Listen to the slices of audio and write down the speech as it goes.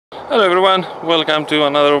Hello everyone, welcome to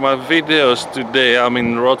another of my videos. Today I'm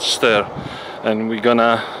in Rochester and we're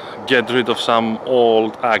gonna get rid of some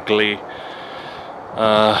old ugly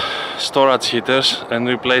storage heaters and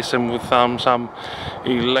replace them with some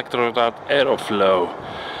Electrorad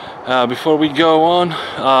Areoflow. Before we go on,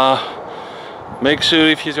 make sure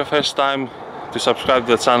if it's your first time to subscribe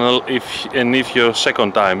to the channel, if your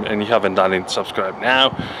second time and you haven't done it, subscribe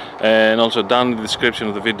now. And also down in the description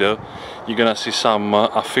of the video you're gonna see some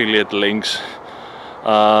affiliate links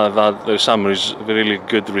that there's some really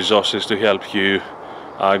good resources to help you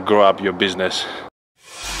grow up your business.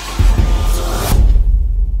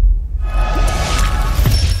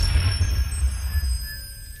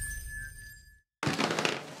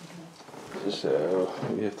 So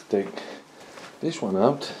we have to take this one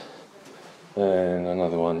out and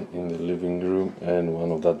another one in the living room and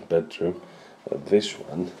one of that bedroom. This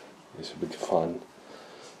one is a bit fun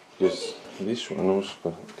because this one was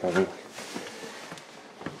coming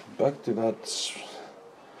back to that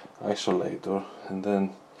isolator, and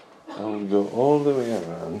then I will go all the way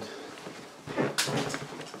around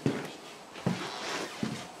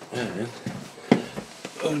and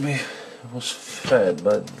was fed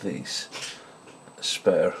by this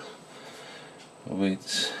spare,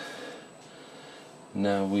 which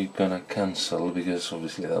now we're gonna cancel because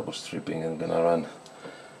obviously that was tripping, and gonna run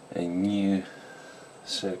a new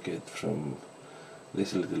circuit from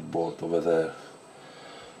this little board over there,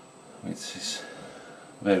 which is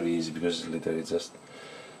very easy because it's literally just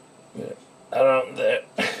around there.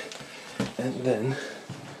 And then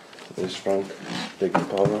this front, take the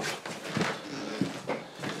power off.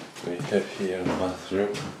 We have here in the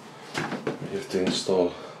bathroom, we have to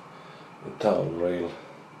install the towel rail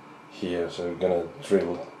here, so we're gonna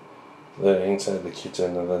drill there inside the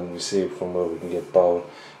kitchen and then we see from where we can get power.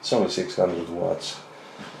 It's only 600 watts,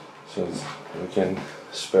 so we can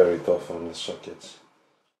spare it off on the sockets.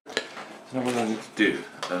 So what I need to do,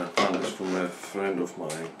 I found this from a friend of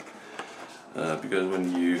mine, because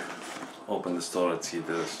when you open the storage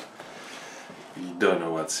heaters you don't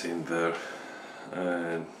know what's in there,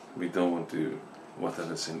 and we don't want to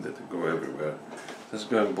whatever's in there to go everywhere. Let's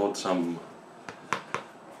go and bought some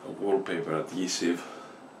wallpaper adhesive,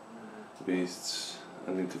 which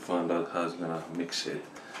I need to find out how it's gonna mix it.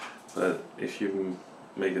 But if you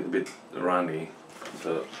make it a bit runny,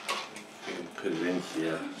 so you can put it in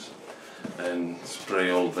here and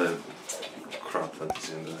spray all the crap that's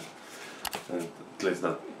in there, and at least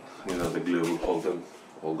that, you know, the glue will hold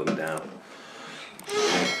them down.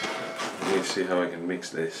 Let me see how I can mix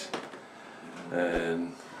this,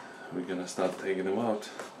 and we're gonna start taking them out.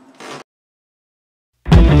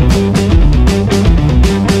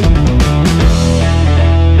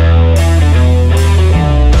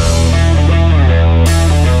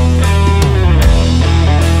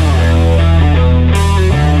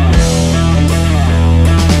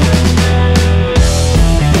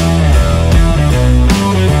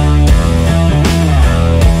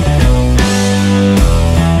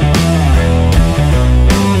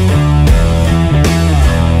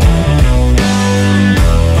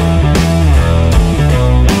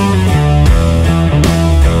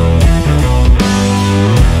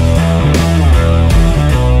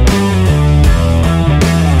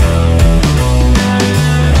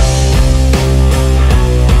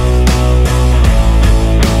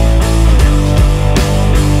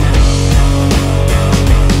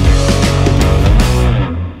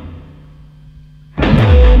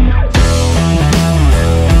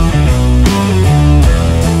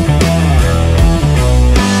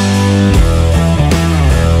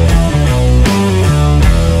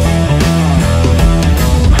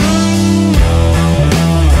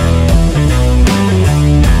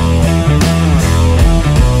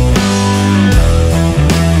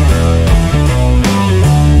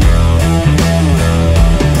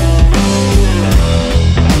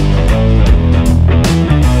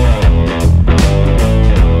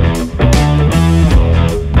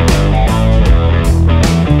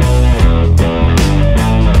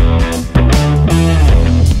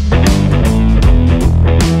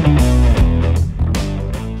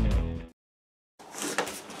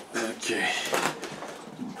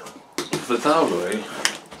 The towel rail,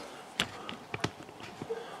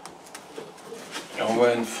 I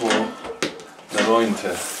went for the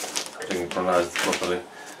Rointer, I think I pronounced it properly,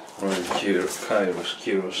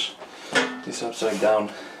 Kairos. It's upside down.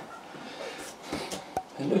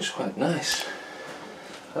 It looks quite nice.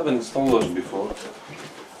 I haven't installed those before.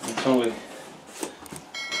 It's only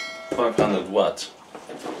 500 watts.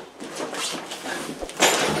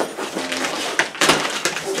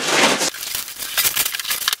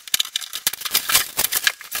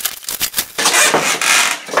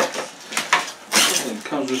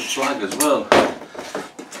 comes with a plug as well,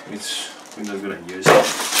 which we're not gonna use.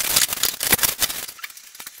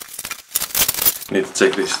 Need to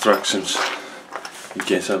check the instructions in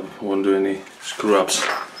case I won't do any screw ups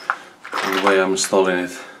in the way I'm installing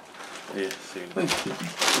it. Yeah, see.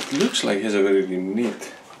 It looks like it's a very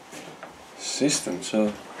neat system.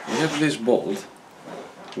 So we have this bolt,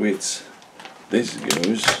 which this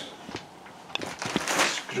goes,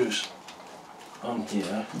 screws on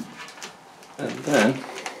here, and then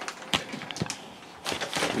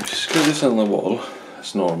if you screw this on the wall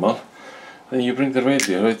as normal, then you bring the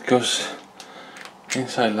radio, it goes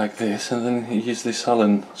inside like this, and then you use this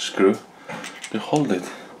Allen screw to hold it.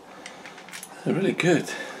 They're really good.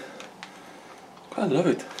 Quite love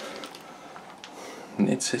it.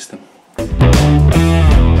 Neat system.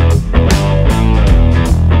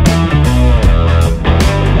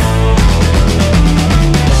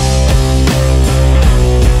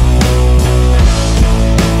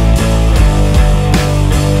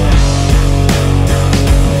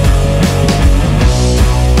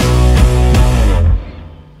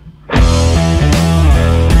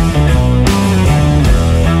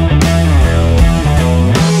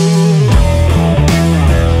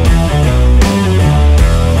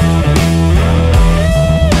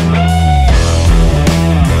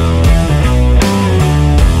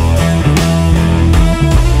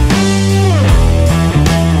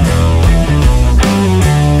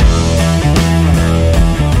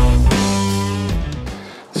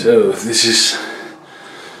 So this is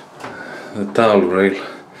the towel rail.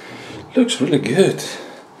 Looks really good.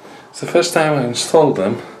 It's the first time I installed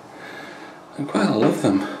them and quite love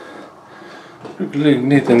them. Really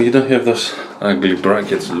neat, and you don't have those ugly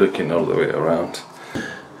brackets looking all the way around.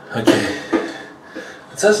 Okay,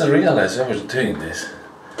 it's as I realized I was doing this,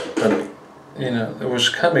 but you know, it was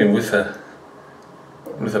coming with a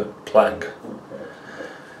plug,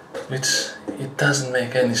 which it doesn't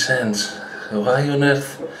make any sense. Why on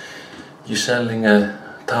earth you selling a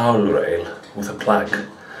towel rail with a plug?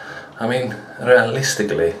 I mean,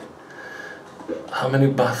 realistically, how many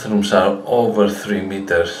bathrooms are over 3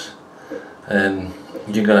 meters and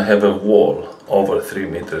you're gonna have a wall over 3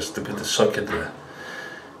 meters to put a socket there?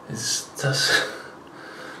 It's just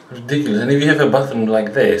ridiculous. And if you have a bathroom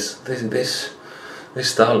like this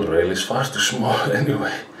towel rail is far too small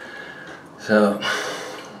anyway. So,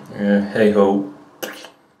 yeah, hey ho.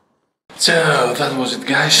 So that was it,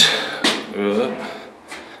 guys. There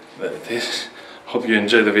it is. Hope you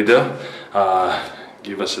enjoyed the video.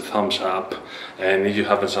 Give us a thumbs up, and if you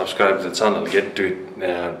haven't subscribed to the channel, get to it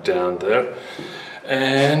now down there.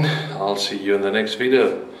 And I'll see you in the next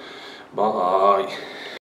video. Bye.